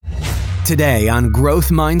Today on Growth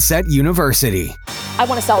Mindset University. I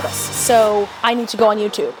want to sell this, so I need to go on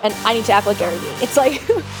YouTube and I need to act like Gary Vee. It's like,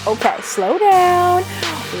 okay, slow down.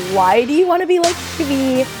 Why do you want to be like Gary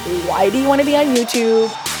Vee? Why do you want to be on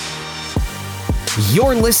YouTube?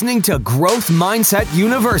 You're listening to Growth Mindset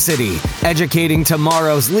University, educating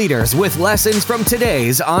tomorrow's leaders with lessons from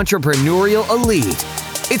today's entrepreneurial elite.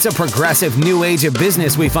 It's a progressive new age of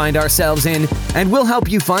business we find ourselves in, and we'll help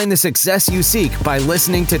you find the success you seek by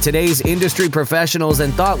listening to today's industry professionals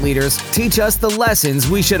and thought leaders teach us the lessons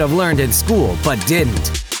we should have learned in school but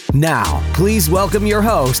didn't. Now, please welcome your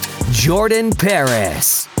host, Jordan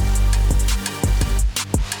Paris.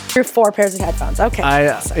 You're 4 pairs of headphones.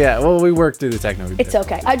 Okay. We worked through the techno. It's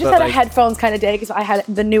okay. I just had a headphones kind of day because I had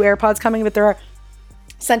the new AirPods coming, but they're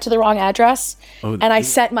sent to the wrong address. And I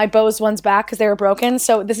sent my Bose ones back because they were broken.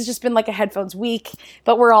 So this has just been like a headphones week,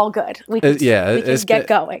 but we're all good. We can get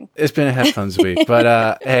going. It's been a headphones week.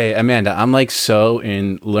 But hey, Amanda, I'm like so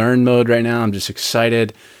in learn mode right now. I'm just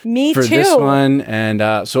excited for this one.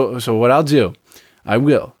 And so what I'll do, I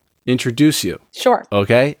will introduce you. Sure.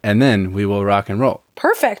 Okay? And then we will rock and roll.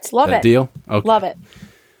 Perfect. Love it. Deal? Okay. Love it.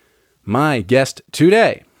 My guest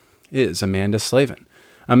today is Amanda Slavin.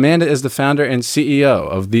 Amanda is the founder and CEO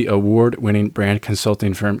of the award-winning brand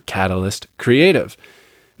consulting firm Catalyst Creative,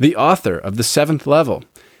 the author of The Seventh Level,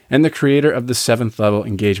 and the creator of the Seventh Level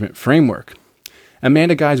Engagement Framework.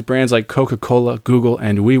 Amanda guides brands like Coca-Cola, Google,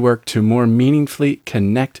 and WeWork to more meaningfully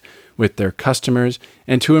connect with their customers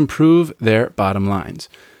and to improve their bottom lines.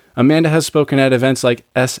 Amanda has spoken at events like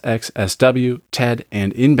SXSW, TED,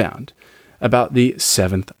 and Inbound about the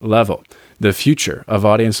seventh level, the future of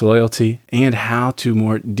audience loyalty, and how to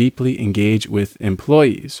more deeply engage with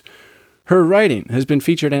employees. Her writing has been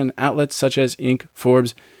featured in outlets such as Inc.,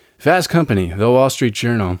 Forbes, Fast Company, The Wall Street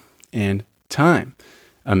Journal, and Time.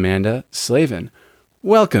 Amanda Slavin,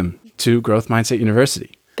 welcome to Growth Mindset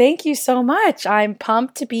University. Thank you so much. I'm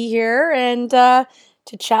pumped to be here and to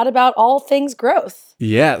chat about all things growth.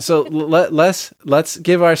 Yeah, so let's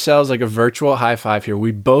give ourselves like a virtual high five here.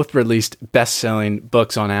 We both released best-selling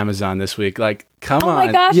books on Amazon this week. Like, come on. Oh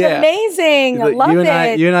my gosh, yeah. Amazing. Love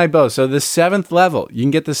it. You and I both. So the seventh level, you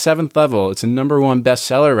can get the seventh level. It's a #1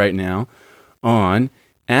 bestseller right now on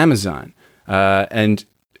Amazon. Let's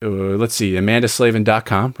see,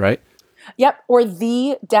 amandaslavin.com, right? Yep, or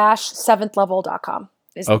the-7thlevel.com.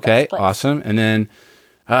 Okay, awesome. And then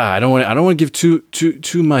I don't want to give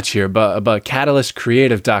too much here, but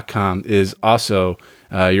catalystcreative.com is also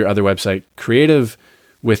your other website. Creative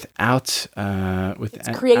without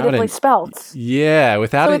it's creatively spelled. Yeah,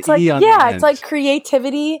 without so an it's like, E on the end. It's like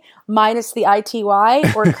creativity minus the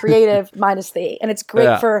ITY or creative minus the E. And it's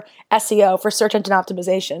great for SEO, for search engine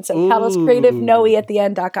optimization. So Catalyst Creative, no E at the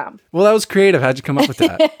end.com. Well, that was creative. How'd you come up with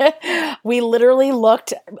that? We literally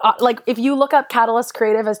looked, if you look up Catalyst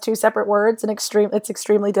Creative as 2 separate words, it's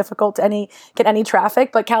extremely difficult to get any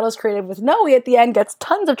traffic, but Catalyst Creative with no E at the end gets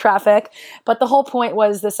tons of traffic. But the whole point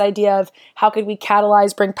was this idea of how could we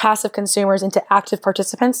bring passive consumers into active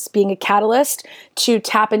participants, being a catalyst to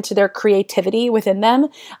tap into their creativity within them.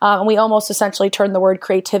 And we almost essentially turned the word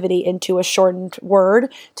creativity into a shortened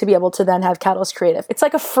word to be able to then have Catalyst Creative. It's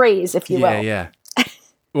like a phrase, if you will. Yeah.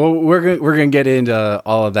 Well, we're gonna get into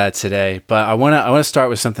all of that today, but I wanna start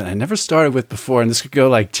with something I never started with before, and this could go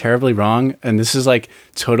like terribly wrong. And this is like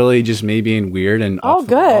totally just me being weird and oh,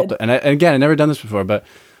 good. And again, I've never done this before, but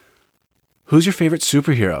who's your favorite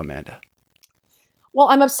superhero, Amanda? Well,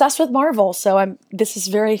 I'm obsessed with Marvel, so this is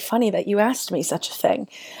very funny that you asked me such a thing.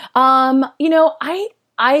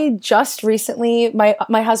 I just recently,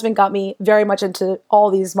 my husband got me very much into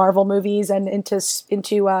all these Marvel movies and into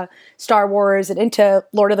Star Wars and into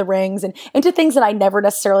Lord of the Rings and into things that I never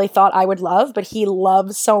necessarily thought I would love, but he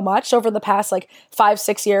loves so much. Over the past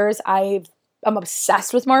 5-6 years, I'm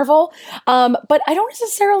obsessed with Marvel, but I don't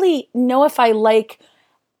necessarily know if I like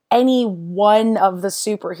any one of the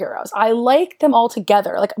superheroes. I like them all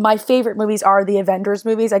together. Like, my favorite movies are the Avengers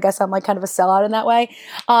movies. I guess I'm like kind of a sellout in that way.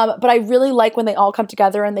 But I really like when they all come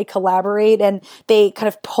together and they collaborate and they kind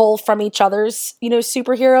of pull from each other's,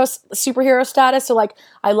 superhero status. So like,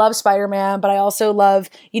 I love Spider-Man, but I also love,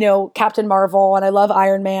 Captain Marvel, and I love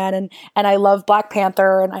Iron Man, and I love Black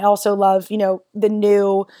Panther, and I also love, the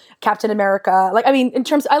new Captain America.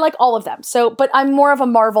 I like all of them. So, but I'm more of a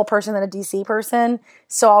Marvel person than a DC person.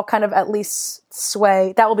 So I'll kind of at least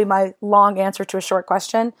sway. That will be my long answer to a short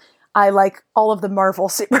question. I like all of the Marvel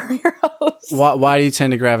superheroes. Why do you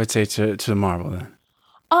tend to gravitate to Marvel then?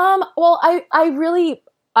 Well, I really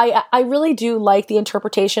I really do like the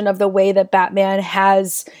interpretation of the way that Batman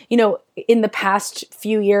has, in the past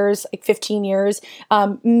few years, like 15 years,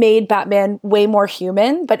 made Batman way more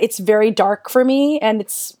human, but it's very dark for me. And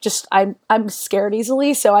it's just, I'm scared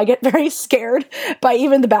easily. So I get very scared by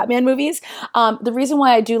even the Batman movies. The reason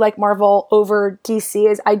why I do like Marvel over DC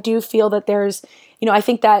is I do feel that there's, I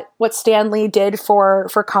think that what Stan Lee did for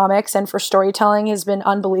comics and for storytelling has been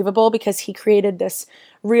unbelievable, because he created this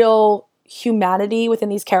real humanity within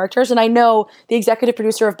these characters. And I know the executive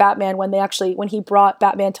producer of Batman, when he brought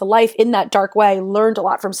Batman to life in that dark way, learned a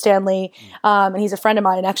lot from Stan Lee. And he's a friend of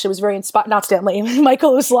mine, and actually was very inspired, not Stan Lee,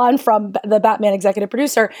 Michael Uslan from the Batman executive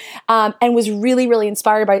producer, and was really, really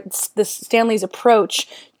inspired by this Stan Lee's approach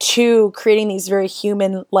to creating these very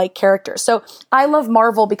human-like characters. So I love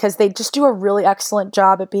Marvel because they just do a really excellent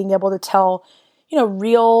job at being able to tell,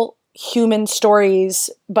 real human stories,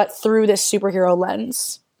 but through this superhero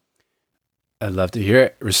lens. I'd love to hear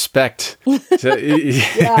it. Respect. So,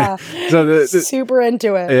 yeah. So super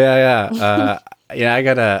into it. Yeah. I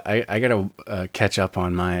gotta catch up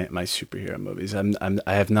on my superhero movies. I'm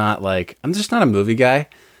just not a movie guy.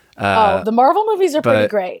 The Marvel movies are pretty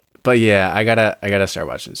great. But yeah, I gotta start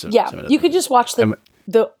watching some. Yeah, you could just watch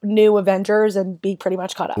the new Avengers and be pretty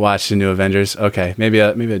much caught up. Watch the new Avengers. Okay, maybe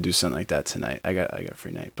I'll do something like that tonight. I got a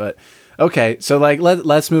free night, but. Okay, so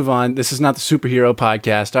let's move on. This is not the superhero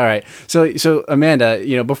podcast. All right. So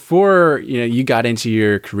Amanda, before you got into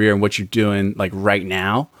your career and what you're doing right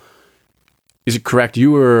now, is it correct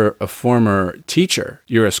you were a former teacher?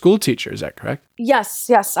 You're a school teacher, is that correct? Yes.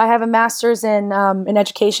 I have a master's in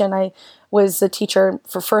education. I was a teacher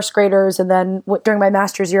for first graders, and then during my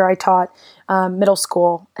master's year, I taught middle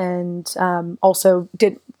school, and also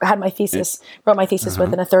wrote my thesis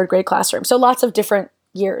within a third grade classroom. So lots of different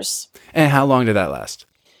years. And how long did that last?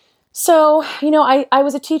 So, I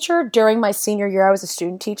was a teacher during my senior year. I was a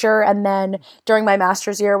student teacher. And then during my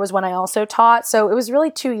master's year was when I also taught. So it was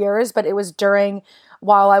really 2 years, but it was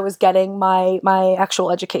while I was getting my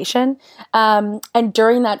actual education. And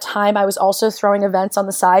during that time, I was also throwing events on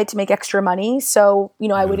the side to make extra money. So,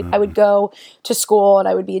 I would go to school and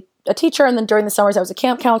I would be a teacher. And then during the summers, I was a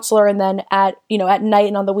camp counselor. And then at night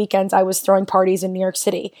and on the weekends, I was throwing parties in New York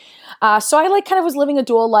City. So I kind of was living a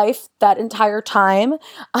dual life that entire time.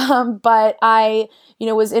 But I,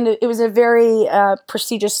 it was a very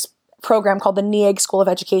prestigious program called the NEAG School of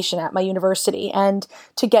Education at my university. And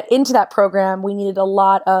to get into that program, we needed a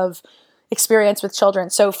lot of experience with children.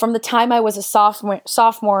 So from the time I was a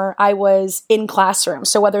sophomore, I was in classrooms.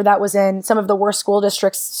 So whether that was in some of the worst school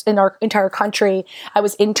districts in our entire country, I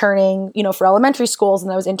was interning, for elementary schools,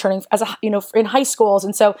 and I was interning in high schools.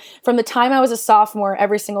 And so from the time I was a sophomore,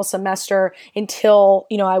 every single semester until,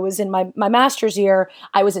 I was in my master's year,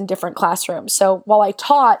 I was in different classrooms. So while I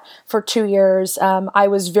taught for 2 years, I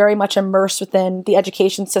was very much immersed within the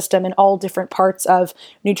education system in all different parts of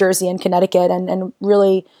New Jersey and Connecticut, and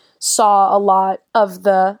really saw a lot of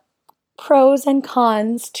the pros and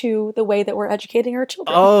cons to the way that we're educating our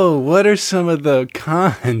children. Oh, what are some of the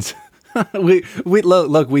cons?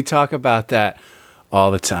 we talk about that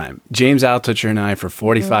all the time. James Altutcher and I, for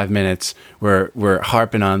 45 minutes, we're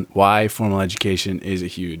harping on why formal education is a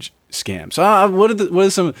huge scam. So what are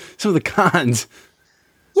some of the cons?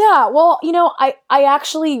 Yeah, well, I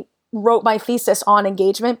actually wrote my thesis on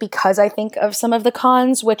engagement because I think of some of the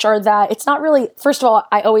cons, which are that it's not really, first of all,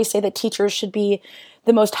 I always say that teachers should be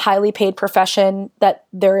the most highly paid profession that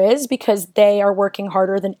there is, because they are working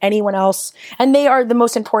harder than anyone else. And they are the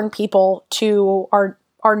most important people to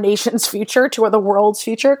our nation's future, to the world's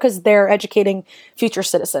future, because they're educating future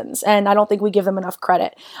citizens. And I don't think we give them enough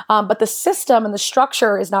credit. But the system and the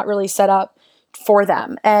structure is not really set up for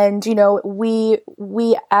them. And, we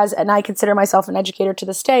and I consider myself an educator to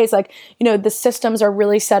this day, it's the systems are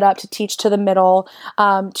really set up to teach to the middle,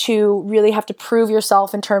 to really have to prove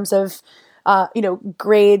yourself in terms of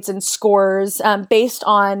grades and scores based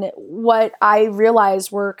on what I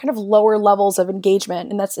realized were kind of lower levels of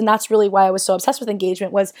engagement. And that's really why I was so obsessed with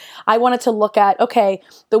engagement. Was I wanted to look at, okay,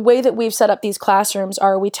 the way that we've set up these classrooms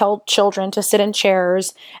are we tell children to sit in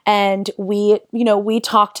chairs, and we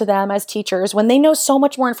talk to them as teachers when they know so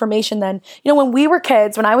much more information than, when we were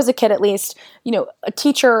kids, when I was a kid at least, a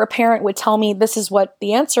teacher or a parent would tell me this is what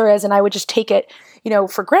the answer is, and I would just take it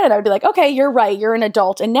for granted. I would be like, okay, you're right, you're an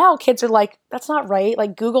adult. And now kids are like, that's not right.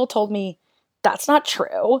 Like, Google told me that's not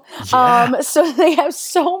true. Yeah. So they have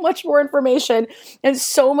so much more information and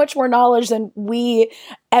so much more knowledge than we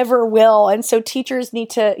ever will. And so teachers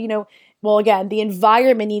need to, again, the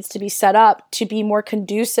environment needs to be set up to be more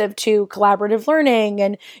conducive to collaborative learning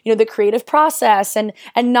and, the creative process, and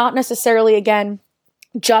not necessarily, again,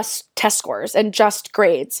 just test scores and just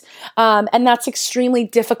grades. And that's extremely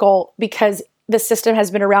difficult because the system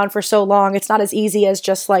has been around for so long. It's not as easy as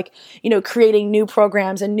just like, creating new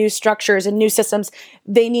programs and new structures and new systems.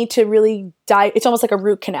 They need to really dive. It's almost like a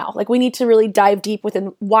root canal. Like we need to really dive deep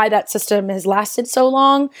within why that system has lasted so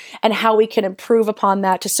long and how we can improve upon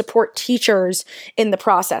that to support teachers in the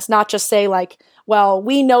process, not just say like, well,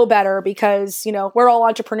 we know better because, we're all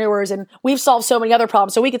entrepreneurs and we've solved so many other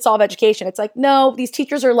problems, so we could solve education. It's like, no, these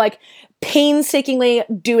teachers are like painstakingly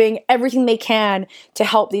doing everything they can to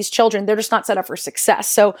help these children. They're just not set up for success.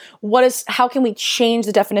 So how can we change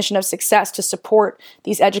the definition of success to support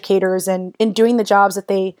these educators and in doing the jobs that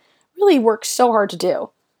they really work so hard to do?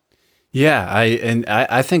 Yeah,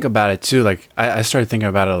 I think about it too. Like I started thinking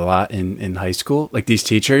about it a lot in high school. Like these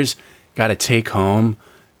teachers got to take home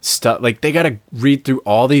stuff, like they got to read through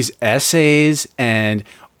all these essays and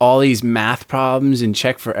all these math problems and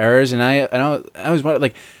check for errors. And I was wondering,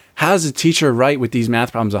 like, how does a teacher write with these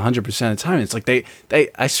math problems 100% of the time? It's like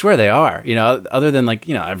I swear they are, other than like,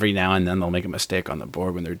 every now and then they'll make a mistake on the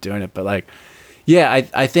board when they're doing it. But like, yeah,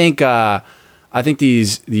 I think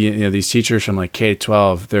these teachers from like K to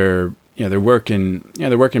 12, they're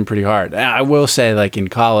working pretty hard. I will say, like in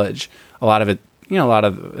college, a lot of it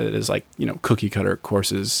is like, cookie cutter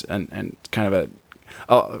courses and kind of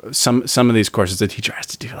some of these courses the teacher has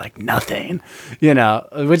to do like nothing,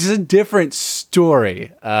 which is a different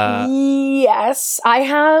story. Yes, I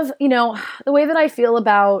have, the way that I feel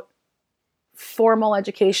about formal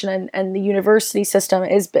education and the university system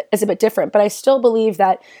is a bit different, but I still believe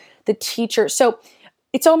that the teacher, so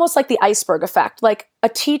it's almost like the iceberg effect. Like a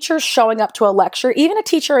teacher showing up to a lecture, even a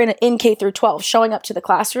teacher in K through 12 showing up to the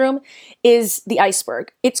classroom is the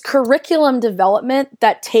iceberg. It's curriculum development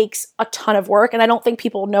that takes a ton of work. And I don't think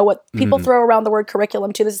people know what people throw around the word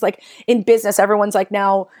curriculum too. This is like in business, everyone's like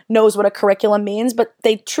now knows what a curriculum means, but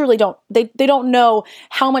they truly don't. They don't know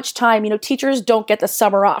how much time, teachers don't get the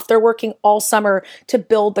summer off. They're working all summer to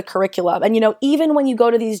build the curriculum. And, even when you go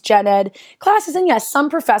to these gen ed classes, and yes, some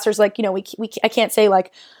professors like, I can't say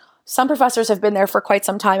like, some professors have been there for quite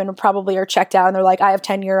some time and probably are checked out and they're like, I have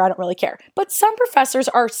tenure, I don't really care. But some professors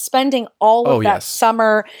are spending all of that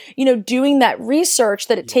summer, doing that research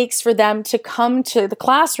that it takes for them to come to the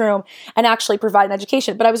classroom and actually provide an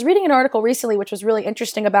education. But I was reading an article recently, which was really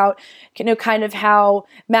interesting about, kind of how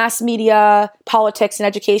mass media, politics, and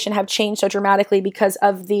education have changed so dramatically because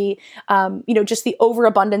of the, just the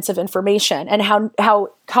overabundance of information and how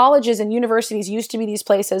colleges and universities used to be these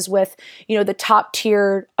places with, the top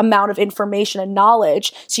tier amount of information and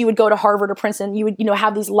knowledge. So you would go to Harvard or Princeton, you would,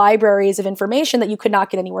 have these libraries of information that you could not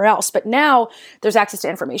get anywhere else. But now there's access to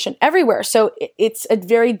information everywhere. So it's a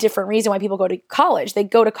very different reason why people go to college. They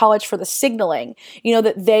go to college for the signaling,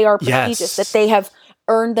 that they are prestigious, that they have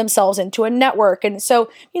earned themselves into a network. And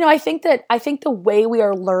so, I think the way we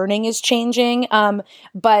are learning is changing.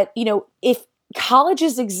 But, if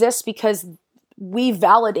colleges exist because we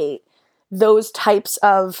validate those types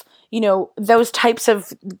of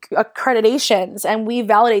accreditations and we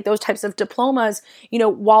validate those types of diplomas,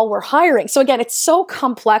 while we're hiring. So again, it's so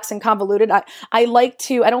complex and convoluted. I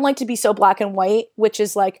don't like to be so black and white, which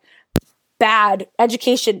is like bad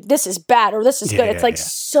education. This is bad or this is good. It's like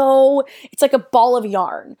it's like a ball of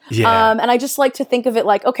yarn. And I just like to think of it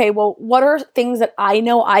like, okay, well, what are things that I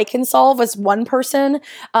know I can solve as one person?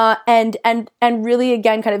 And really,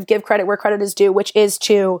 again, kind of give credit where credit is due, which is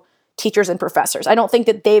to teachers and professors. I don't think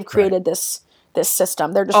that they've created this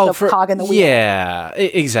system. They're just a cog in the wheel. Yeah,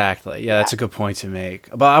 exactly. Yeah, that's a good point to make.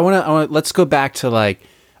 But I want to let's go back to like,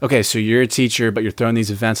 okay, so you're a teacher, but you're throwing these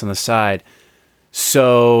events on the side.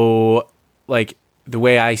 So like the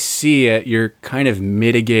way I see it, you're kind of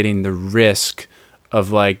mitigating the risk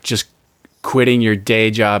of like just quitting your day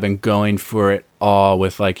job and going for it all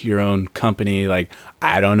with like your own company. Like,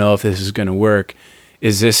 I don't know if this is going to work.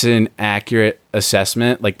 Is this an accurate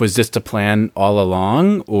assessment? Like, was this the plan all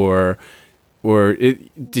along, or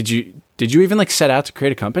did you even like set out to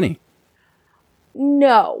create a company?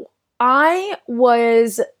 No, I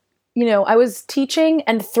was teaching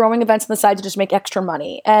and throwing events on the side to just make extra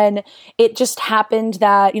money. And it just happened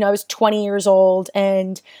that, I was 20 years old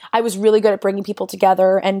and I was really good at bringing people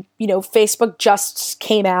together. And, Facebook just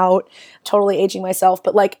came out, totally aging myself,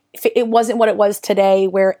 but like it wasn't what it was today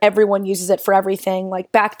where everyone uses it for everything.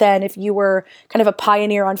 Like back then, if you were kind of a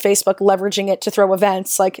pioneer on Facebook, leveraging it to throw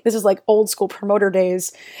events, like this is like old school promoter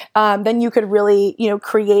days, then you could really,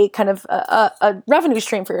 create kind of a revenue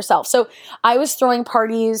stream for yourself. So I was throwing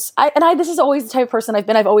parties. This is always the type of person I've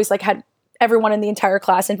been. I've always like had everyone in the entire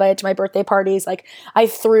class invited to my birthday parties. Like I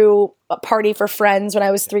threw a party for friends when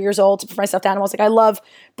I was 3 years old for my stuffed animals. Like I love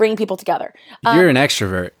bringing people together. You're an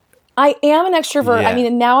extrovert. I am an extrovert. Yeah. I mean,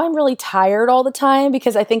 and now I'm really tired all the time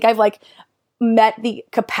because I think I've like met the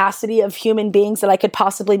capacity of human beings that I could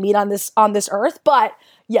possibly meet on this earth. But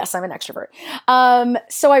yes, I'm an extrovert.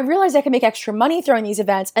 So I realized I could make extra money throwing these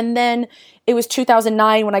events. And then it was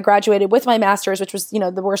 2009 when I graduated with my master's, which was,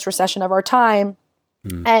 the worst recession of our time.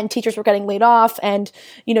 And teachers were getting laid off, and,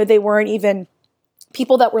 they weren't even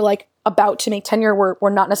people that were like about to make tenure were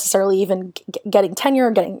not necessarily even getting tenure,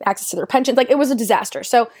 getting access to their pensions. Like it was a disaster.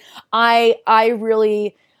 So I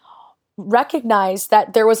really recognized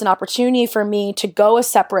that there was an opportunity for me to go a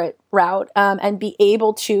separate route and be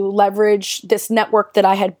able to leverage this network that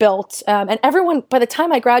I had built. And everyone, by the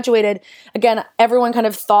time I graduated, again, everyone kind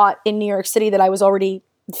of thought in New York City that I was already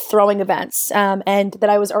throwing events and that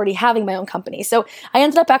I was already having my own company. So I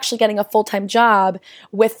ended up actually getting a full-time job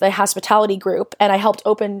with the hospitality group, and I helped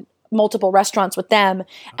open multiple restaurants with them.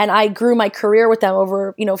 And I grew my career with them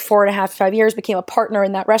over, 4.5 to 5 years, became a partner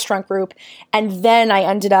in that restaurant group. And then I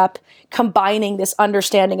ended up combining this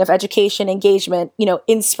understanding of education, engagement,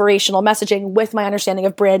 inspirational messaging with my understanding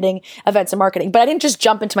of branding, events, and marketing. But I didn't just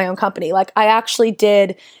jump into my own company. Like I actually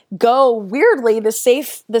did go weirdly the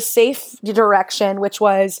safe direction, which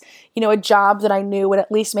was, a job that I knew would at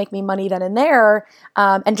least make me money then and there.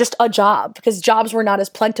 And just a job, because jobs were not as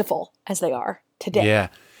plentiful as they are today. Yeah.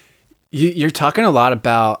 You're talking a lot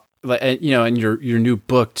about, in your new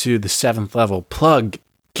book too, The Seventh Level.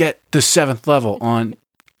 Get The Seventh Level on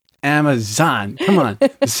Amazon. Come on,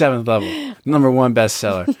 The Seventh Level, #1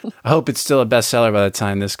 bestseller. I hope it's still a bestseller by the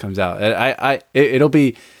time this comes out. It'll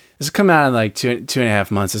be. This will come out in like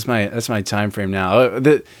 2.5 months. That's my time frame now.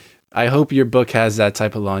 I hope your book has that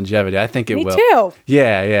type of longevity. I think it will. Me too.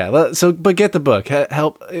 Yeah. So, but get the book.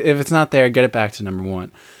 Help if it's not there. Get it back to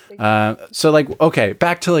 #1. So okay,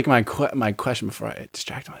 back to my question before I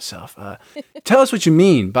distract myself. Tell us what you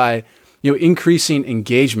mean by, increasing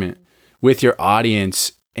engagement with your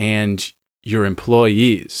audience and your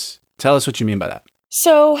employees. Tell us what you mean by that.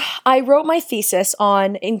 So I wrote my thesis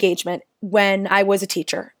on engagement when I was a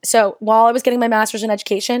teacher. So while I was getting my master's in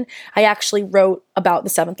education, I actually wrote about the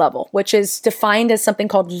 7th level, which is defined as something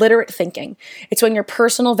called literate thinking. It's when your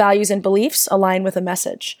personal values and beliefs align with a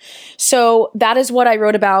message. So that is what I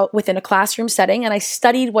wrote about within a classroom setting, and I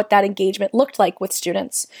studied what that engagement looked like with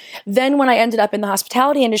students. Then when I ended up in the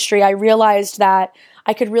hospitality industry, I realized that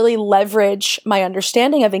I could really leverage my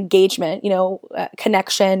understanding of engagement,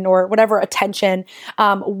 connection or whatever, attention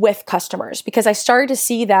with customers, because I started to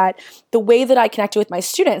see that the way that I connected with my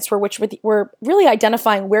students were really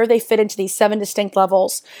identifying where they fit into these 7 distinct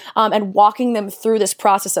levels and walking them through this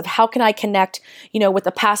process of how can I connect, with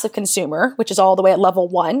the passive consumer, which is all the way at level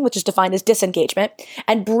 1, which is defined as disengagement,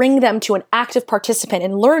 and bring them to an active participant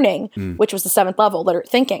in learning, which was the 7th level, literate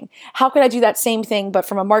thinking. How could I do that same thing, but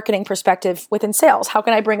from a marketing perspective within sales? How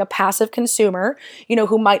can I bring a passive consumer,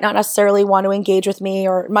 who might not necessarily want to engage with me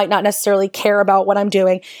or might not necessarily care about what I'm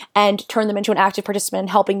doing, and turn them into an active participant in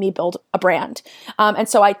helping me build a brand? And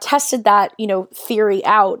so I tested that, theory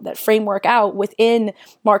out, that framework out within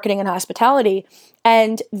marketing and hospitality.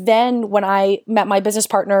 And then when I met my business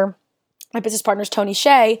partner is Tony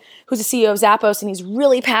Shea, who's the CEO of Zappos, and he's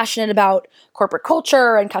really passionate about corporate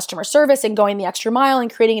culture and customer service and going the extra mile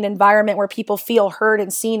and creating an environment where people feel heard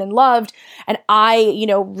and seen and loved. And I,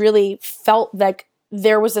 really felt like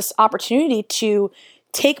there was this opportunity to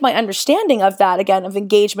take my understanding of that, again, of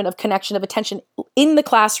engagement, of connection, of attention in the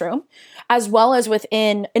classroom, as well as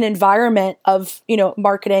within an environment of,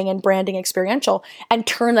 marketing and branding experiential, and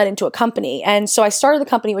turn that into a company. And so I started the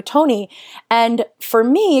company with Tony. And for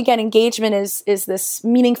me, again, engagement is this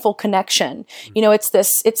meaningful connection.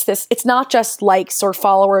 It's not just likes or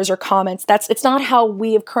followers or comments. It's not how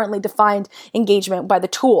we have currently defined engagement by the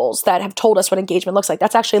tools that have told us what engagement looks like.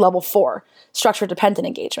 That's actually level 4, structure dependent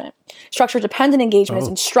engagement. Structure dependent engagement is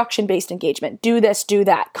instruction-based engagement. Do this, do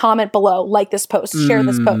that, comment below, like this post, share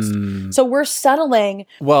this post. So we're settling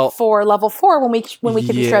for level 4 when we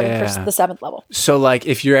could be striving for the 7th level. So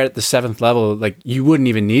if you're at the 7th level, you wouldn't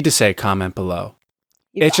even need to say comment below.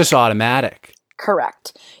 It's just automatic.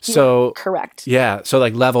 Correct. So correct. Yeah. So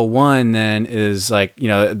level 1 then is they're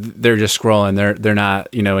just scrolling. They're not,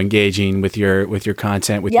 engaging with your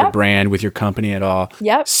content, with your brand, with your company at all.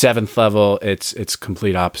 Yep. 7th level, it's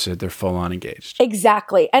complete opposite. They're full on engaged.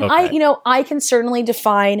 Exactly. And okay. I can certainly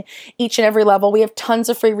define each and every level. We have tons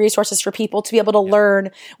of free resources for people to be able to learn.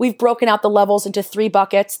 We've broken out the levels into 3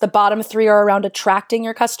 buckets. The bottom 3 are around attracting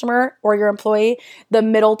your customer or your employee. The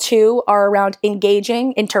middle 2 are around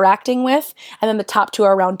engaging, interacting with, and then the top two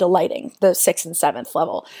are around delighting, the 6th and 7th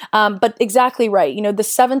level. But exactly right. The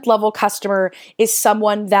 7th level customer is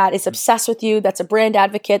someone that is obsessed with you, that's a brand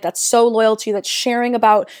advocate, that's so loyal to you, that's sharing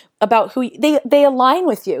about who they align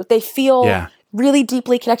with you. They feel really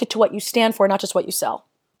deeply connected to what you stand for, not just what you sell.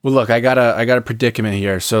 Well, look, I got a predicament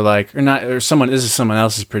here. So this is someone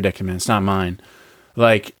else's predicament. It's not mine.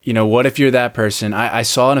 Like, what if you're that person? I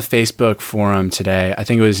saw in a Facebook forum today, I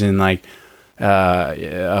think it was in like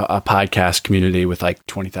a podcast community with like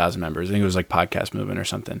 20,000 members. I think it was like Podcast Movement or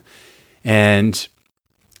something. And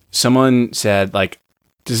someone said, like,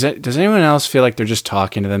 does anyone else feel like they're just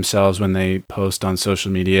talking to themselves when they post on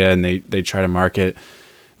social media and they try to market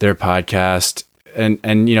their podcast? And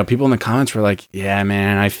people in the comments were like, yeah,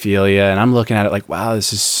 man, I feel you. And I'm looking at it like, wow,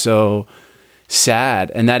 this is so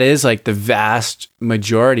sad. And that is like the vast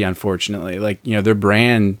majority, unfortunately. Like, their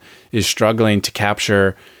brand is struggling to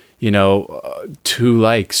capture, 2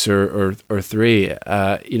 likes or 3.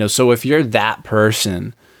 So if you're that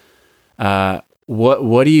person,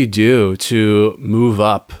 what do you do to move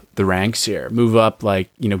up the ranks here? Move up, like,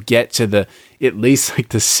 get to at least like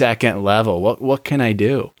the 2nd level. What can I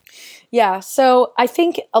do? Yeah. So I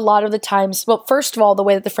think a lot of the times, well, first of all, the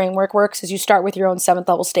way that the framework works is you start with your own 7th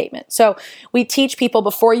level statement. So we teach people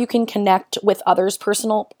before you can connect with other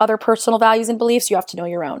personal values and beliefs, you have to know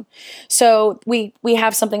your own. So we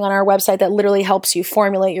have something on our website that literally helps you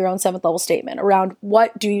formulate your own 7th level statement around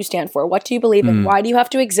what do you stand for? What do you believe in? Why do you have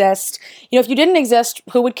to exist? If you didn't exist,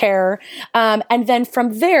 who would care? And then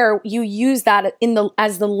from there, you use that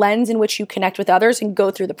as the lens in which you connect with others and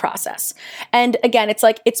go through the process. And again,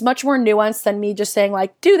 it's much more nuanced than me just saying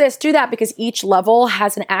like, do this, do that, because each level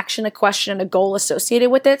has an action, a question, and a goal associated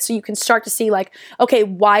with it. So you can start to see like, okay,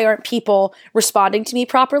 why aren't people responding to me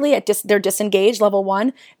properly? They're disengaged, level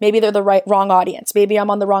 1. Maybe they're the wrong audience. Maybe I'm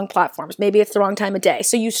on the wrong platforms. Maybe it's the wrong time of day.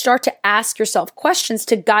 So you start to ask yourself questions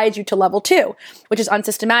to guide you to level 2, which is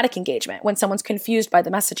unsystematic engagement, when someone's confused by the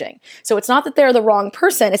messaging. So it's not that they're the wrong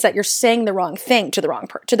person, it's that you're saying the wrong thing to the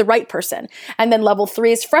right person. And then level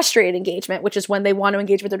 3 is frustrated engagement, which is when they want to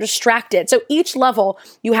engage but they're distracted. So each level,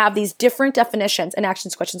 you have these different definitions and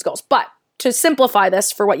actions, questions, goals. But to simplify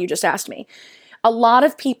this for what you just asked me, a lot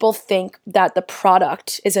of people think that the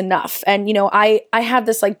product is enough. And, I have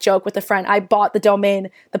this like joke with a friend. I bought the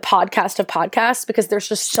domain, the podcast of podcasts, because there's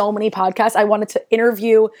just so many podcasts. I wanted to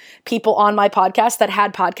interview people on my podcast that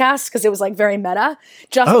had podcasts because it was like very meta,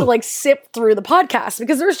 just to like sip through the podcast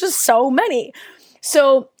because there's just so many.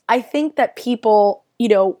 So I think that people,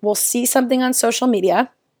 will see something on social media.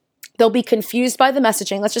 They'll be confused by the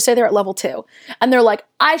messaging. Let's just say they're at level 2 and they're like,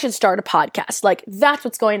 I should start a podcast. Like, that's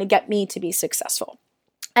what's going to get me to be successful.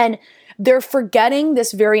 And they're forgetting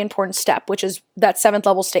this very important step, which is that 7th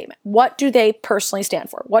level statement. What do they personally stand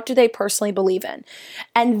for? What do they personally believe in?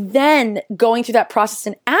 And then going through that process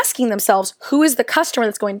and asking themselves, who is the customer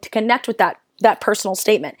that's going to connect with that personal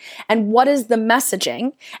statement? And what is the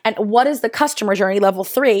messaging? And what is the customer journey, level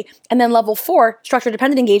 3? And then level 4, structure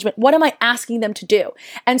dependent engagement. What am I asking them to do?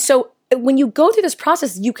 And so when you go through this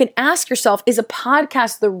process, you can ask yourself, is a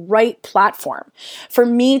podcast the right platform for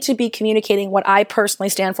me to be communicating what I personally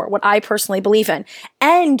stand for, what I personally believe in,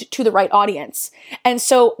 and to the right audience? And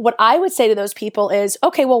so what I would say to those people is,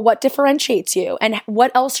 okay, well, what differentiates you? And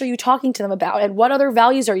what else are you talking to them about? And what other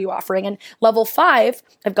values are you offering? And level 5,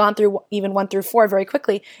 I've gone through even 1 through 4 very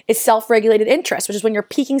quickly, is self-regulated interest, which is when you're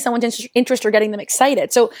piquing someone's interest or getting them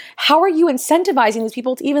excited. So how are you incentivizing these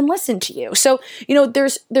people to even listen to you? So,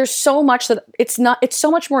 there's so much that it's so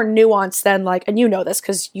much more nuanced than like, and this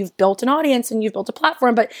because you've built an audience and you've built a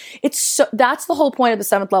platform, but that's the whole point of the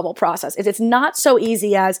 7th level process. It's not so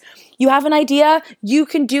easy as you have an idea, you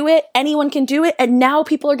can do it, anyone can do it, and now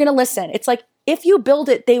people are going to listen. It's like, if you build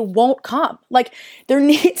it, they won't come. Like, there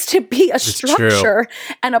needs to be a structure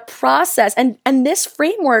and a process. And this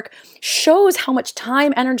framework shows how much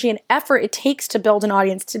time, energy, and effort it takes to build an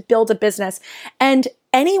audience, to build a business. And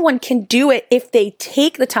anyone can do it if they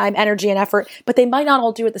take the time, energy, and effort, but they might not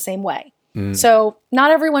all do it the same way. So not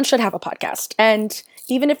everyone should have a podcast. And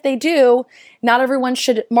even if they do, not everyone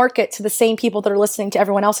should market to the same people that are listening to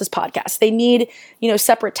everyone else's podcast. They need,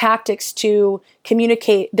 separate tactics to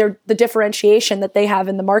communicate the differentiation that they have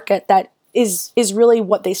in the market that is really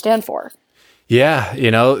what they stand for.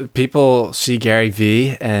 Yeah, people see Gary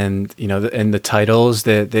Vee and and the titles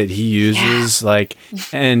that he uses, like,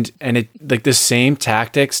 and it, like, the same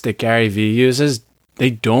tactics that Gary Vee uses,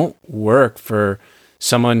 they don't work for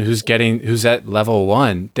someone who's at level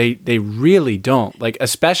 1. They really don't. Like,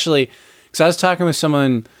 especially because I was talking with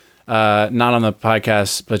someone, not on the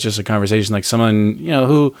podcast, but just a conversation, like someone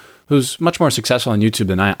who's much more successful on YouTube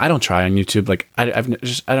than I don't try on YouTube. Like, I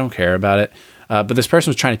don't care about it. But this person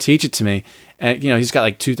was trying to teach it to me, and he's got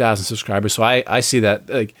like 2,000 subscribers. So I see that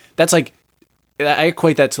like that's like I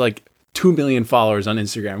equate that to like 2 million followers on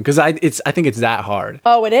Instagram because I think it's that hard.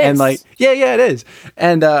 Oh, it is. And like yeah, it is.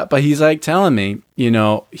 And but he's like telling me,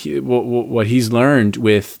 what he's learned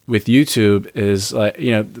with YouTube is like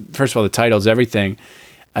first of all the title's everything,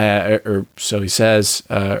 or so he says,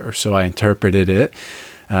 or so I interpreted it.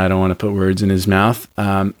 I don't want to put words in his mouth.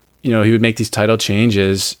 He would make these title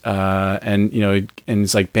changes, and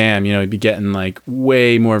it's like bam, he'd be getting like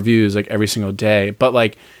way more views like every single day. But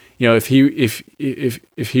like, if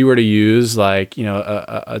he were to use like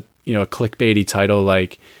a clickbaity title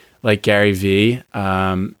like Gary V,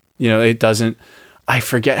 it doesn't. I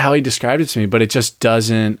forget how he described it to me, but it just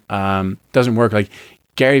doesn't work. Like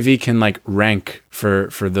Gary V can like rank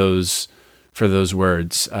for those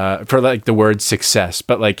words, for like the word success,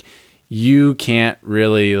 but like you can't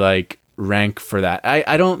really like rank for that.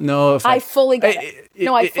 I don't know if I fully get it.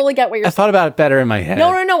 I fully get what you're saying. I thought about it better in my head.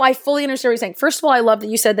 No. I fully understand what you're saying. First of all, I love that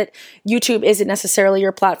you said that YouTube isn't necessarily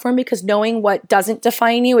your platform because knowing what doesn't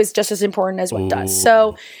define you is just as important as what does.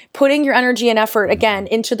 So putting your energy and effort, again,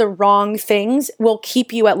 into the wrong things will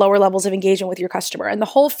keep you at lower levels of engagement with your customer. And the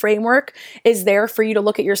whole framework is there for you to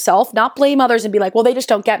look at yourself, not blame others and be like, well, they just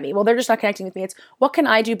don't get me. Well, they're just not connecting with me. It's what can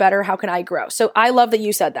I do better? How can I grow? So I love that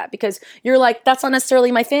you said that because you're like, that's not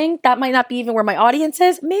necessarily my thing. That might not be even where my audience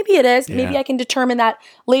is. Maybe it is. Yeah. Maybe I can determine that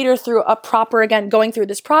later through a proper, again, going through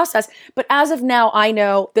this process. But as of now, I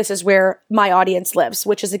know this is where my audience lives,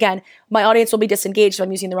 which is, again, my audience will be disengaged if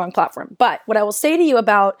I'm using the wrong platform. But what I will say to you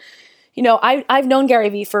about, I've known Gary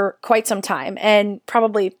Vee for quite some time and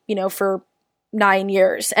probably, for 9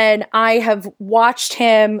 years. And I have watched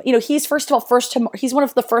him, he's he's one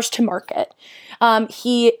of the first to market.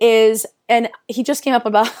 He is, and he just came up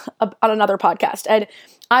on another podcast. And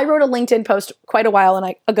I wrote a LinkedIn post quite a while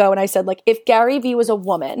ago, and I said, like, if Gary Vee was a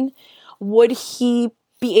woman, would he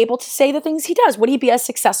be able to say the things he does? Would he be as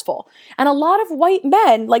successful? And a lot of white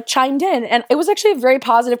men like chimed in, and it was actually a very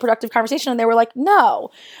positive, productive conversation. And they were like, no.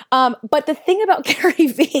 But the thing about Gary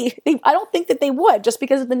Vee, I don't think that they would, just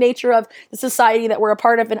because of the nature of the society that we're a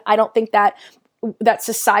part of. And I don't think that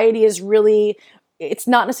society is really, it's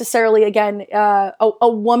not necessarily, again, a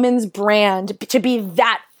woman's brand to be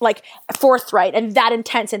that like forthright and that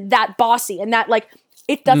intense and that bossy and that like,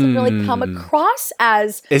 it doesn't really come across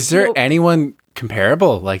as. Is there anyone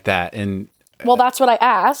comparable like that? Well, that's what I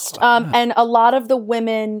asked. And a lot of the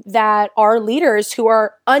women that are leaders who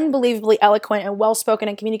are unbelievably eloquent and well-spoken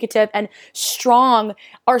and communicative and strong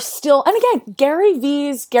are still, and again, Gary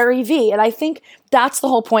Vee's Gary Vee. And I think that's the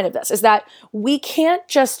whole point of this, is that we can't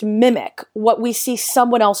just mimic what we see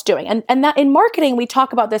someone else doing. And that in marketing, we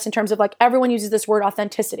talk about this in terms of like, everyone uses this word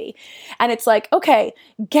authenticity. And it's like, okay,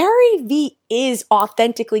 Gary Vee is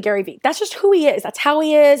authentically Gary Vee. That's just who he is. That's how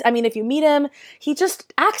he is. I mean, if you meet him, he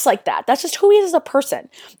just acts like that. That's just who he is as a person,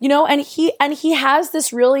 and he has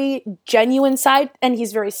this really genuine side, and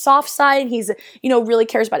he's very soft side, and he's, really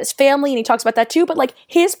cares about his family, and he talks about that too. But like,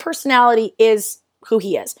 his personality is who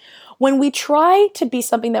he is. When we try to be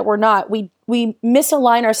something that we're not, we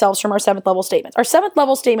misalign ourselves from our 7th level statements. Our 7th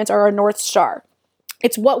level statements are our North Star.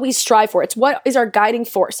 It's what we strive for. It's what is our guiding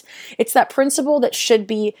force. It's that principle that should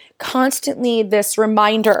be constantly this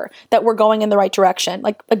reminder that we're going in the right direction,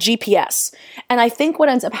 like a GPS. And I think what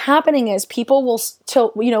ends up happening is people will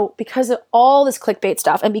because of all this clickbait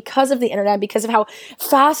stuff and because of the internet, because of how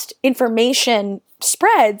fast information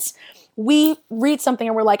spreads, we read something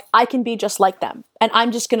and we're like, I can be just like them. And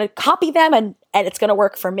I'm just going to copy them and it's going to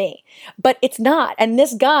work for me. But it's not. And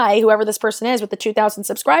this guy, whoever this person is with the 2,000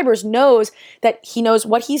 subscribers, knows that he knows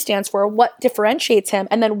what he stands for, what differentiates him,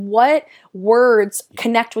 and then what words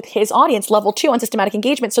connect with his audience, level 2 on systematic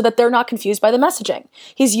engagement, so that they're not confused by the messaging.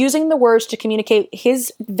 He's using the words to communicate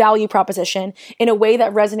his value proposition in a way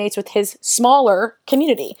that resonates with his smaller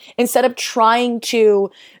community, instead of trying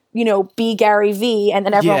to be Gary Vee, and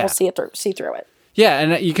then everyone will see through it. Yeah,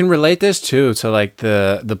 and you can relate this too to like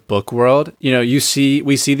the book world. We see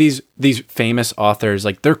these famous authors,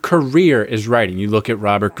 like their career is writing. You look at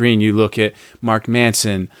Robert Greene, you look at Mark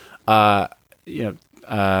Manson, you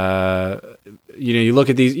look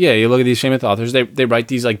at these famous authors. They write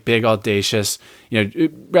these like big, audacious,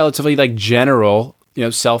 relatively like general,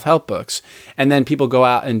 self-help books, and then people go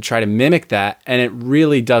out and try to mimic that, and it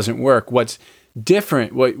really doesn't work. What's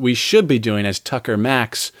different, what we should be doing, as Tucker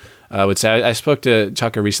Max would say. I spoke to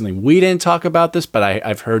Tucker recently. We didn't talk about this, but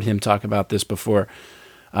I've heard him talk about this before.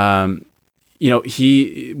 What's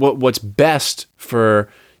best for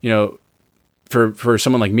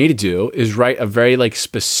someone like me to do is write a very like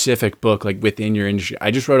specific book, like within your industry. I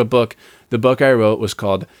just wrote a book. The book I wrote was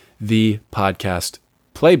called the podcast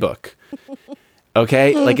playbook.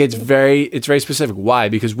 Okay. Like it's very specific. Why?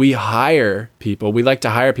 Because we like to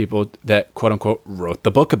hire people that quote unquote wrote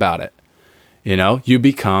the book about it. You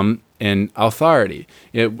become an authority.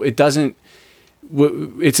 It's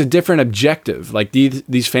a different objective. Like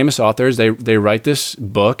these famous authors, they write this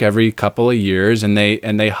book every couple of years and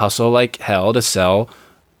they hustle like hell to sell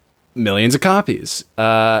millions of copies.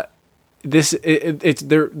 They're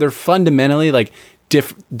fundamentally like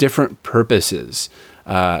different purposes.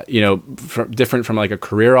 Different from like a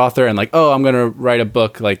career author and like, oh, I'm going to write a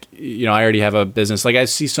book. Like, I already have a business. Like I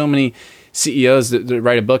see so many CEOs that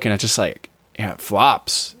write a book and it's just like, it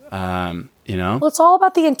flops. Well, it's all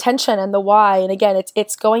about the intention and the why. And again,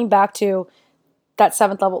 it's going back to that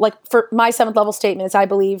seventh level. Like for my seventh level statement is I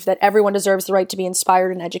believe that everyone deserves the right to be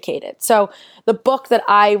inspired and educated. So the book that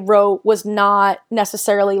I wrote was not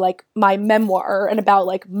necessarily like my memoir and about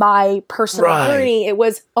like my personal journey. It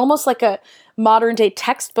was almost like a modern day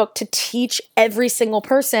textbook to teach every single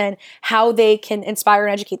person how they can inspire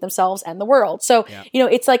and educate themselves and the world. So,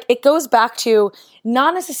 it's like, it goes back to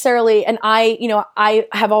not necessarily, and I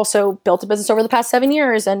have also built a business over the past 7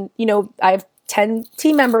 years and, I have 10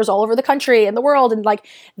 team members all over the country and the world. And like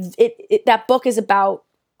that book is about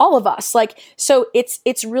all of us. Like, so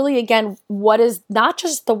it's really, again, what is not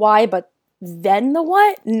just the why, but then the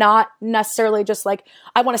what, not necessarily just like,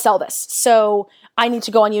 I want to sell this. So I need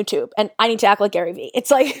to go on YouTube and I need to act like Gary Vee. It's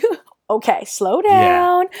like, okay, slow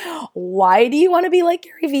down. Yeah. Why do you want to be like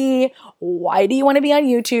Gary Vee? Why do you want to be on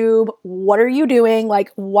YouTube? What are you doing?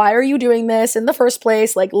 Like, why are you doing this in the first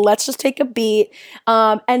place? Like, let's just take a beat.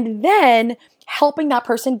 And then helping that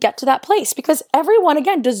person get to that place, because everyone,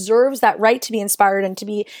 again, deserves that right to be inspired and to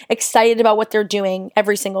be excited about what they're doing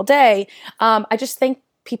every single day. I just think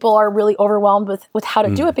people are really overwhelmed with how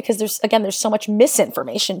to do it because there's so much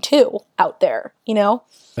misinformation too out there, Yeah.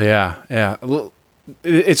 Well,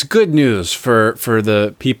 it's good news for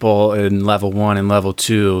the people in level 1 and level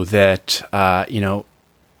 2 that, I'm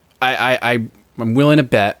willing to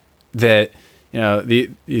bet that,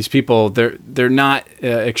 these people, they're not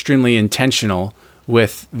extremely intentional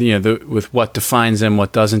with with what defines them,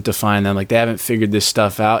 what doesn't define them. Like they haven't figured this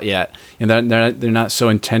stuff out yet, and they're not so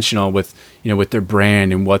intentional with with their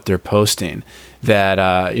brand and what they're posting that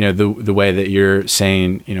the way that you're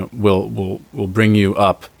saying will bring you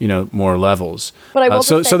up more levels. But I will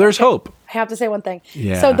so there's hope. I have to say one thing.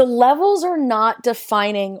 Yeah. So the levels are not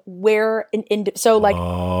defining where it's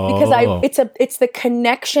the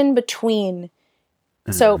connection between.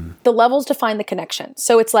 So the levels define the connection.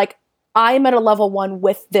 So it's like, I'm at a level 1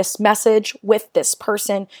 with this message, with this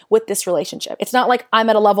person, with this relationship. It's not like I'm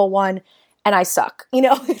at a level 1 and I suck.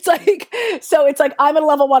 It's like, so it's like I'm at a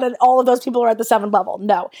level 1 and all of those people are at the 7th level.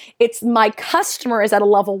 No, it's my customer is at a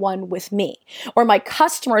level 1 with me, or my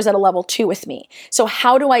customer is at a level 2 with me. So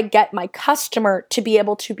how do I get my customer to be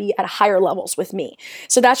able to be at higher levels with me?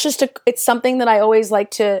 So that's it's something that I always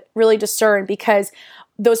like to really discern, because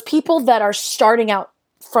those people that are starting out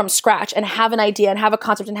from scratch and have an idea and have a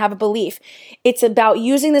concept and have a belief, it's about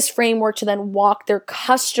using this framework to then walk their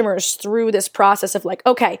customers through this process of like,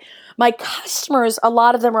 okay, my customers, a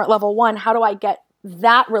lot of them are at level 1. How do I get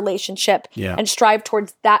that relationship and strive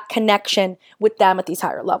towards that connection with them at these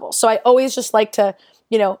higher levels? So I always just like to,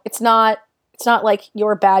 it's not like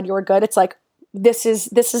you're bad, you're good. It's like, this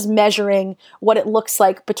is measuring what it looks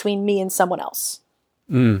like between me and someone else.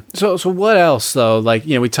 So what else though? Like,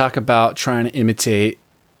 we talk about trying to imitate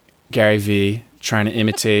Gary Vee, trying to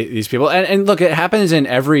imitate these people, and look, it happens in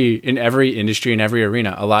every industry, in every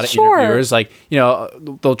arena. A lot of interviewers, like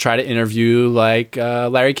they'll try to interview like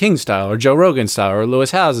Larry King style, or Joe Rogan style, or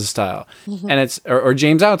Lewis Howes style, and it's or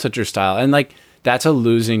James Altucher style, and like that's a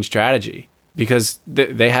losing strategy because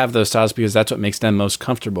they have those styles because that's what makes them most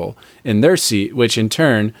comfortable in their seat. Which in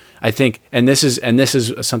turn, I think, and this is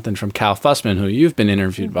something from Cal Fussman, who you've been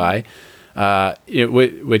interviewed by.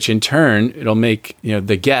 Which in turn it'll make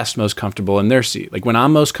the guest most comfortable in their seat. Like when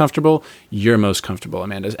I'm most comfortable, you're most comfortable,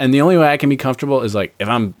 Amanda. And the only way I can be comfortable is like if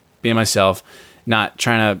I'm being myself, not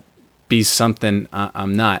trying to be something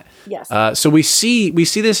I'm not. Yes. So we see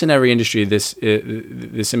this in every industry. This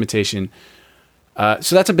imitation.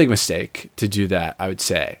 So that's a big mistake to do that, I would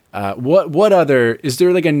say. What other is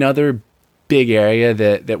there? Like another big area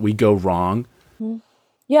that we go wrong?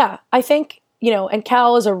 Yeah, I think. And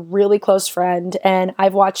Cal is a really close friend, and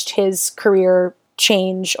I've watched his career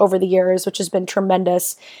change over the years, which has been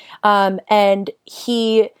tremendous. And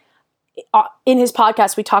he, in his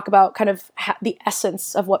podcast, we talk about kind of the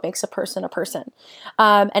essence of what makes a person,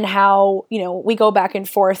 and how, we go back and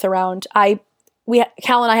forth around,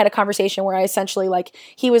 Cal and I had a conversation where I essentially like,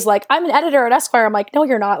 he was like, I'm an editor at Esquire. I'm like, no,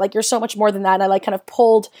 you're not. Like, you're so much more than that. And I like kind of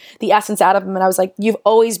pulled the essence out of him. And I was like, you've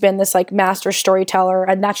always been this like master storyteller.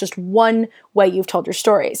 And that's just one way you've told your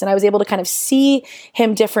stories. And I was able to kind of see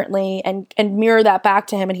him differently and mirror that back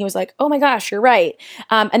to him. And he was like, oh my gosh, you're right.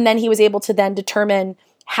 And then he was able to then determine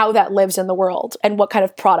how that lives in the world and what kind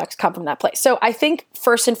of products come from that place. So I think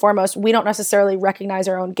first and foremost, we don't necessarily recognize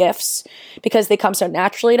our own gifts because they come so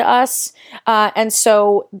naturally to us. And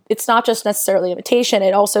so it's not just necessarily imitation.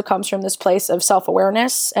 It also comes from this place of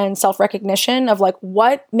self-awareness and self-recognition of like,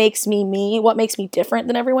 what makes me me, what makes me different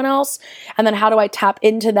than everyone else? And then how do I tap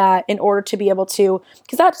into that in order to be able to,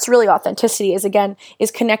 because that's really authenticity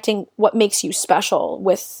is connecting what makes you special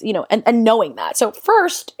with, and knowing that. So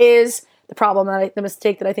first is the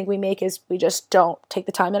mistake that I think we make is we just don't take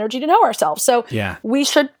the time and energy to know ourselves. So we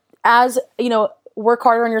should, work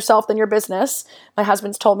harder on yourself than your business. My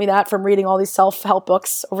husband's told me that from reading all these self-help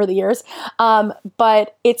books over the years.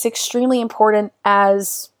 But it's extremely important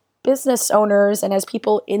as business owners and as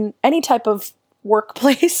people in any type of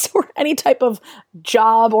workplace or any type of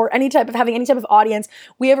job or having any type of audience,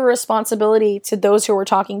 we have a responsibility to those who we're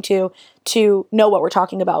talking to know what we're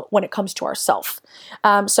talking about when it comes to ourself.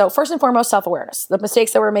 So first and foremost, self-awareness. The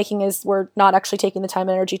mistakes that we're making is we're not actually taking the time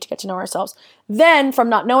and energy to get to know ourselves. Then from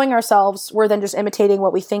not knowing ourselves, we're then just imitating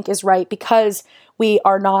what we think is right because we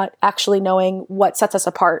are not actually knowing what sets us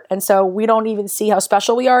apart. And so we don't even see how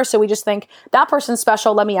special we are. So we just think that person's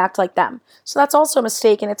special. Let me act like them. So that's also a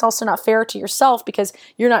mistake. And it's also not fair to yourself because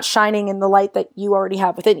you're not shining in the light that you already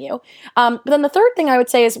have within you. But then the third thing I would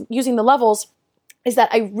say is using the levels is that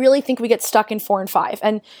I really think we get stuck in 4 and 5.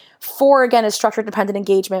 And 4, again, is structure dependent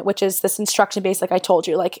engagement, which is this instruction based, like I told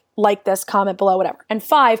you, like this, comment below, whatever. And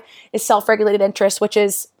 5 is self-regulated interest, which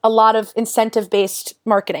is a lot of incentive based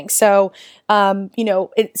marketing. So,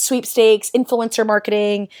 sweepstakes, influencer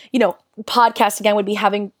marketing, podcast again would be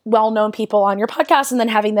having well-known people on your podcast and then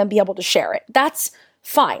having them be able to share it. That's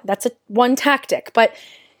fine. That's one tactic. But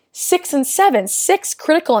 6 and 7, 6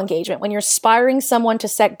 critical engagement, when you're inspiring someone to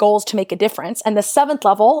set goals to make a difference. And the 7th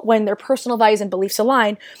level, when their personal values and beliefs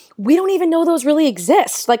align, we don't even know those really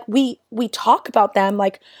exist. Like we talk about them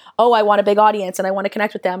like, oh, I want a big audience and I want to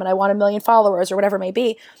connect with them and I want 1 million followers or whatever it may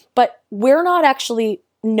be. But we're not actually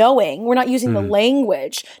we're not using the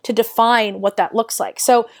language to define what that looks like.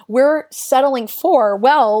 So we're settling for,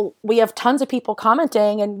 well, we have tons of people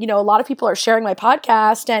commenting and, a lot of people are sharing my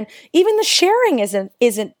podcast and even the sharing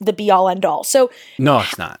isn't the be all end all. So no,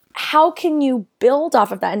 it's not. How can you build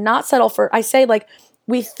off of that and not settle for, I say like,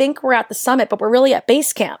 we think we're at the summit, but we're really at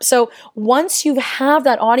base camp. So once you have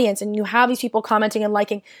that audience and you have these people commenting and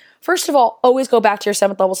liking, first of all, always go back to your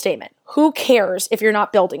 7th level statement. Who cares if you're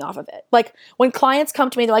not building off of it? Like when clients come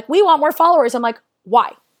to me, they're like, we want more followers. I'm like,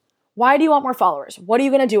 why? Why do you want more followers? What are you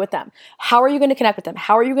going to do with them? How are you going to connect with them?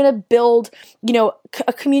 How are you going to build,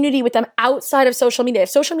 a community with them outside of social media? If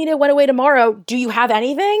social media went away tomorrow, do you have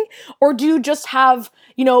anything? Or do you just have,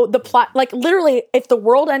 like literally if the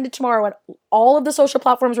world ended tomorrow and all of the social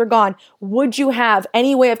platforms were gone, would you have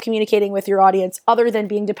any way of communicating with your audience other than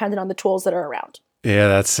being dependent on the tools that are around? Yeah,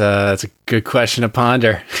 that's a good question to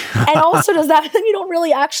ponder. And also does that mean you don't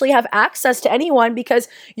really actually have access to anyone because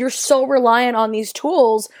you're so reliant on these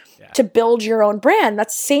tools to build your own brand?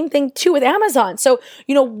 That's the same thing too with Amazon. So,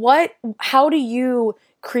 how do you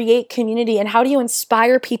create community and how do you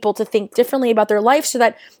inspire people to think differently about their life so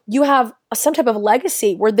that you have some type of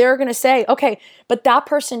legacy where they're going to say, okay, but that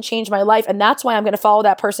person changed my life and that's why I'm going to follow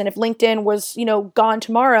that person. If LinkedIn was, gone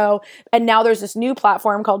tomorrow and now there's this new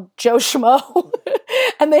platform called Joe Schmo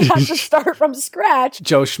and they have to start from scratch.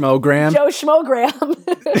 Joe Schmogram.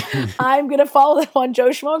 I'm going to follow them on Joe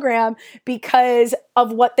Schmogram because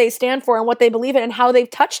of what they stand for and what they believe in and how they've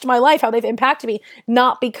touched my life, how they've impacted me,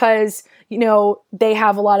 not because, they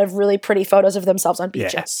have a lot of really pretty photos of themselves on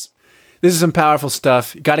beaches. Yeah. This is some powerful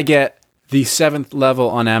stuff. You got to get the 7th level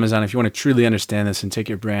on Amazon if you want to truly understand this and take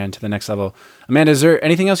your brand to the next level. Amanda, is there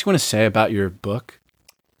anything else you want to say about your book?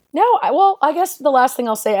 No, I guess the last thing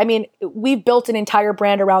I'll say, we've built an entire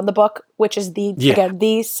brand around the book, which is the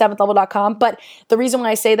 7thlevel.com. But the reason why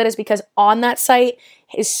I say that is because on that site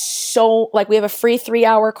is so, we have a free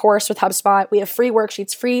 3-hour course with HubSpot. We have free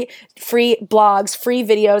worksheets, free blogs, free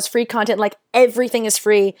videos, free content. Everything is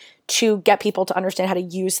free to get people to understand how to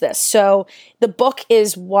use this. So the book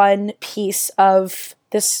is one piece of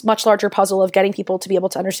this much larger puzzle of getting people to be able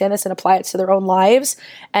to understand this and apply it to their own lives.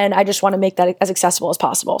 And I just want to make that as accessible as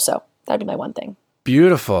possible. So that'd be my one thing.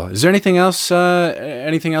 Beautiful. Is there anything else?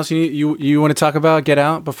 Anything else you want to talk about? Get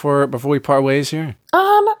out before we part ways here.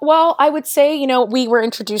 Well, I would say, we were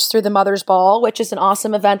introduced through the Mother's Ball, which is an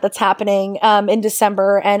awesome event that's happening in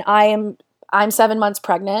December, and I'm 7 months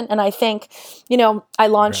pregnant, and I think, I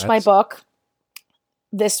launched my book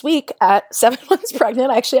this week at 7 months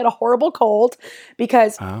pregnant. I actually had a horrible cold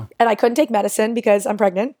and I couldn't take medicine because I'm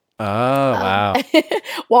pregnant. Oh, wow.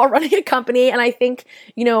 While running a company, and I think,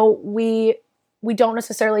 we don't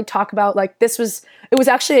necessarily talk about it was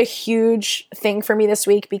actually a huge thing for me this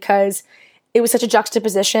week because it was such a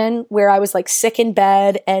juxtaposition where I was sick in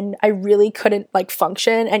bed and I really couldn't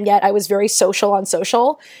function. And yet I was very social on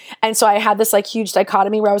social. And so I had this huge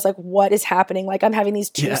dichotomy where I was what is happening? I'm having these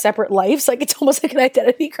two separate lives. It's almost like an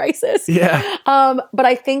identity crisis. Yeah. But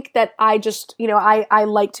I think that I just, I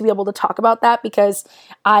like to be able to talk about that because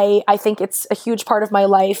I think it's a huge part of my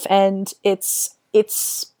life. And it's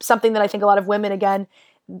something that I think a lot of women, again,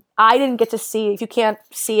 I didn't get to see. If you can't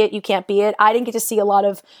see it, you can't be it. I didn't get to see a lot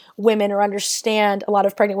of women or understand a lot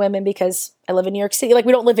of pregnant women because I live in New York City.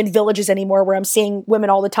 We don't live in villages anymore where I'm seeing women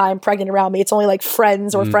all the time pregnant around me. It's only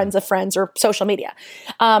friends or friends of friends or social media.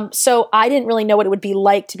 So I didn't really know what it would be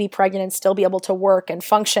like to be pregnant and still be able to work and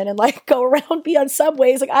function and go around, be on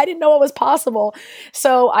subways. I didn't know what was possible.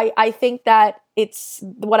 So I think that it's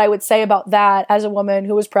what I would say about that as a woman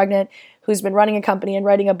who was pregnant, who's been running a company and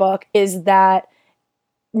writing a book, is that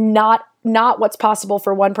not what's possible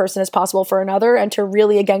for one person is possible for another, and to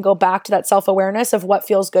really, again, go back to that self-awareness of what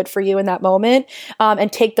feels good for you in that moment,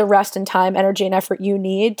 and take the rest and time, energy, and effort you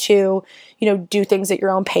need to, do things at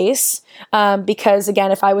your own pace. Because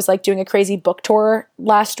again, if I was doing a crazy book tour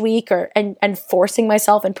last week and forcing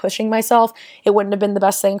myself and pushing myself, it wouldn't have been the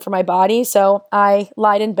best thing for my body. So I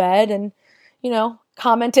lied in bed and,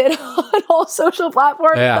 commented on all social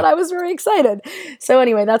platforms, but I was very excited. So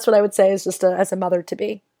anyway, that's what I would say is just as a mother to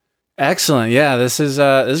be. Excellent. Yeah, this is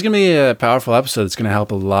going to be a powerful episode. It's going to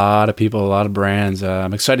help a lot of people, a lot of brands.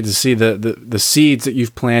 I'm excited to see the seeds that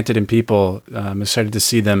you've planted in people. I'm excited to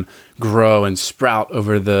see them grow and sprout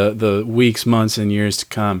over the weeks, months, and years to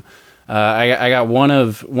come. I got one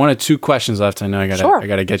of two questions left. I know I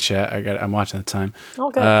got to get you. I'm watching the time.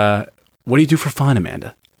 Okay. What do you do for fun,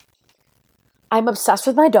 Amanda? I'm obsessed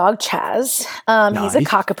with my dog, Chaz. Nice. He's a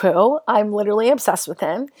cockapoo. I'm literally obsessed with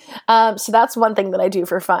him. So that's one thing that I do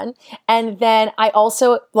for fun. And then I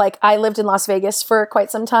also, I lived in Las Vegas for quite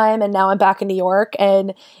some time, and now I'm back in New York,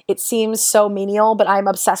 and it seems so menial, but I'm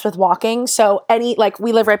obsessed with walking. So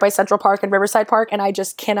we live right by Central Park and Riverside Park, and I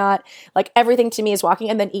just cannot, everything to me is walking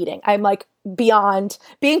and then eating. I'm beyond,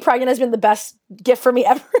 being pregnant has been the best gift for me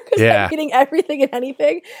ever because I'm eating everything and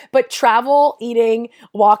anything, but travel, eating,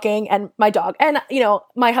 walking, and my dog. And,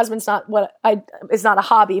 my husband's is not a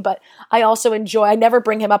hobby, but I also enjoy, I never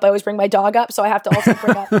bring him up. I always bring my dog up. So I have to also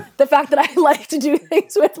bring up the fact that I like to do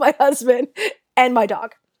things with my husband and my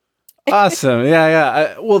dog. Awesome.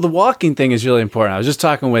 Yeah. Well, the walking thing is really important. I was just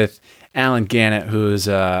talking with Alan Gannett, who's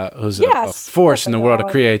a force in the world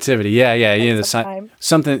of creativity. Yeah.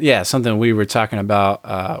 Something we were talking about.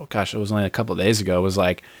 It was only a couple of days ago. Was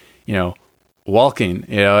walking,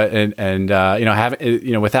 and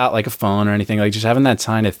having, without a phone or anything, just having that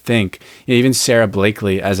time to think. Even Sarah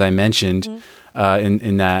Blakely, as I mentioned,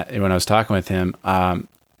 in that when I was talking with him,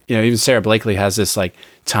 even Sarah Blakely has this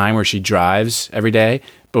time where she drives every day,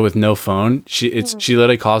 but with no phone. She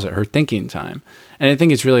literally calls it her thinking time. And I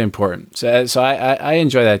think it's really important. So I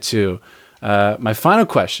enjoy that too. My final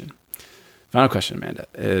question, Amanda,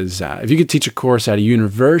 is if you could teach a course at a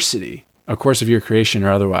university, a course of your creation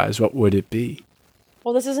or otherwise, what would it be?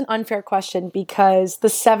 Well, this is an unfair question because the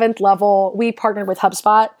 7th level, we partnered with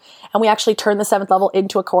HubSpot, and we actually turned the 7th level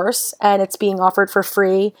into a course, and it's being offered for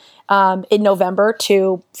free in November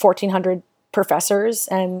to 1,400 professors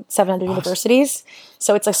and 700 universities.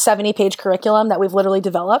 So it's a 70-page curriculum that we've literally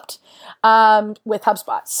developed with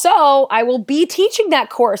HubSpot. So I will be teaching that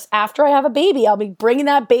course after I have a baby. I'll be bringing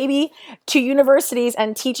that baby to universities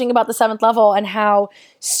and teaching about the 7th level and how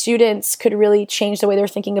students could really change the way they're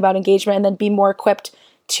thinking about engagement and then be more equipped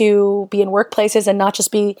to be in workplaces and not just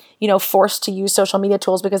be, forced to use social media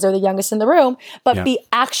tools because they're the youngest in the room, but be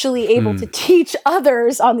actually able to teach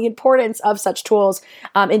others on the importance of such tools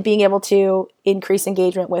and being able to increase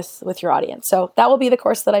engagement with your audience. So that will be the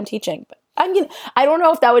course that I'm teaching. But I don't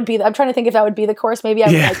know if that would be, I'm trying to think if that would be the course. Maybe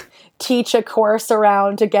I would teach a course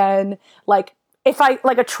around, again, if I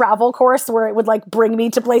a travel course where it would bring me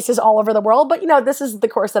to places all over the world. But this is the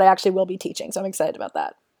course that I actually will be teaching. So I'm excited about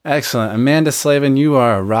that. Excellent. Amanda Slavin, you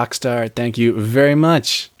are a rock star. Thank you very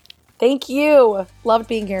much. Thank you. Loved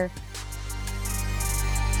being here.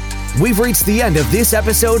 we've reached the end of this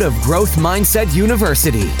episode of Growth Mindset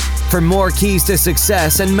University. For more keys to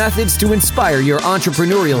success and methods to inspire your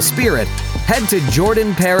entrepreneurial spirit, head to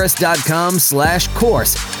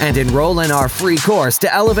jordanparis.com/course and enroll in our free course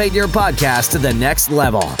to elevate your podcast to the next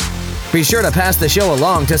level. Be sure to pass the show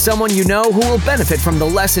along to someone you know who will benefit from the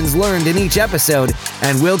lessons learned in each episode,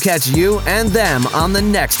 and we'll catch you and them on the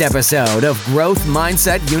next episode of Growth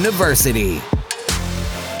Mindset University.